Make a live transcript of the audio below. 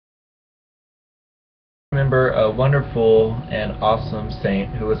Remember a wonderful and awesome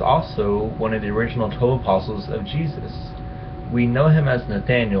saint who was also one of the original 12 apostles of Jesus. We know him as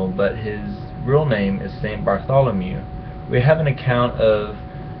Nathaniel, but his real name is Saint Bartholomew. We have an account of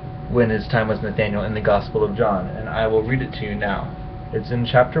when his time was Nathaniel in the Gospel of John, and I will read it to you now. It's in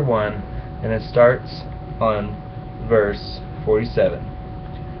chapter 1, and it starts on verse 47.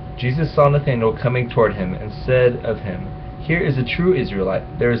 Jesus saw Nathanael coming toward him, and said of him, "Here is a true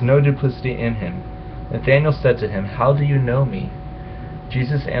Israelite, there is no duplicity in him." Nathanael said to him, "How do you know me?"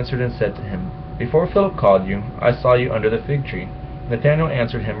 Jesus answered and said to him, "Before Philip called you, I saw you under the fig tree." Nathanael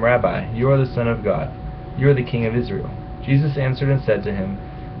answered him, "Rabbi, you are the Son of God. You are the King of Israel." Jesus answered and said to him,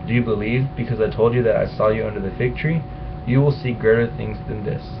 "Do you believe because I told you that I saw you under the fig tree? You will see greater things than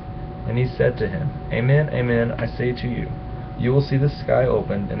this." And he said to him, "Amen, amen, I say to you, you will see the sky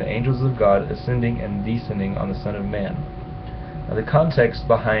opened and the angels of God ascending and descending on the Son of Man." Now, the context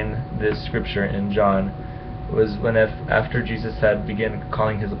behind this scripture in John was after Jesus had begun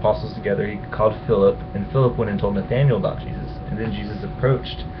calling his apostles together, he called Philip, and Philip went and told Nathanael about Jesus. And then Jesus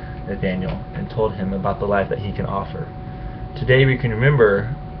approached Nathanael and told him about the life that he can offer. Today we can remember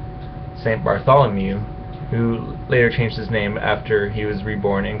Saint Bartholomew, who later changed his name after he was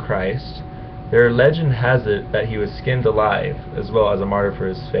reborn in Christ. Their legend has it that he was skinned alive, as well as a martyr for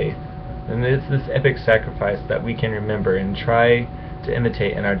his faith. And it's this epic sacrifice that we can remember and try to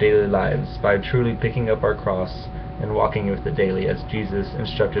imitate in our daily lives by truly picking up our cross and walking with it daily as Jesus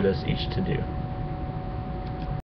instructed us each to do.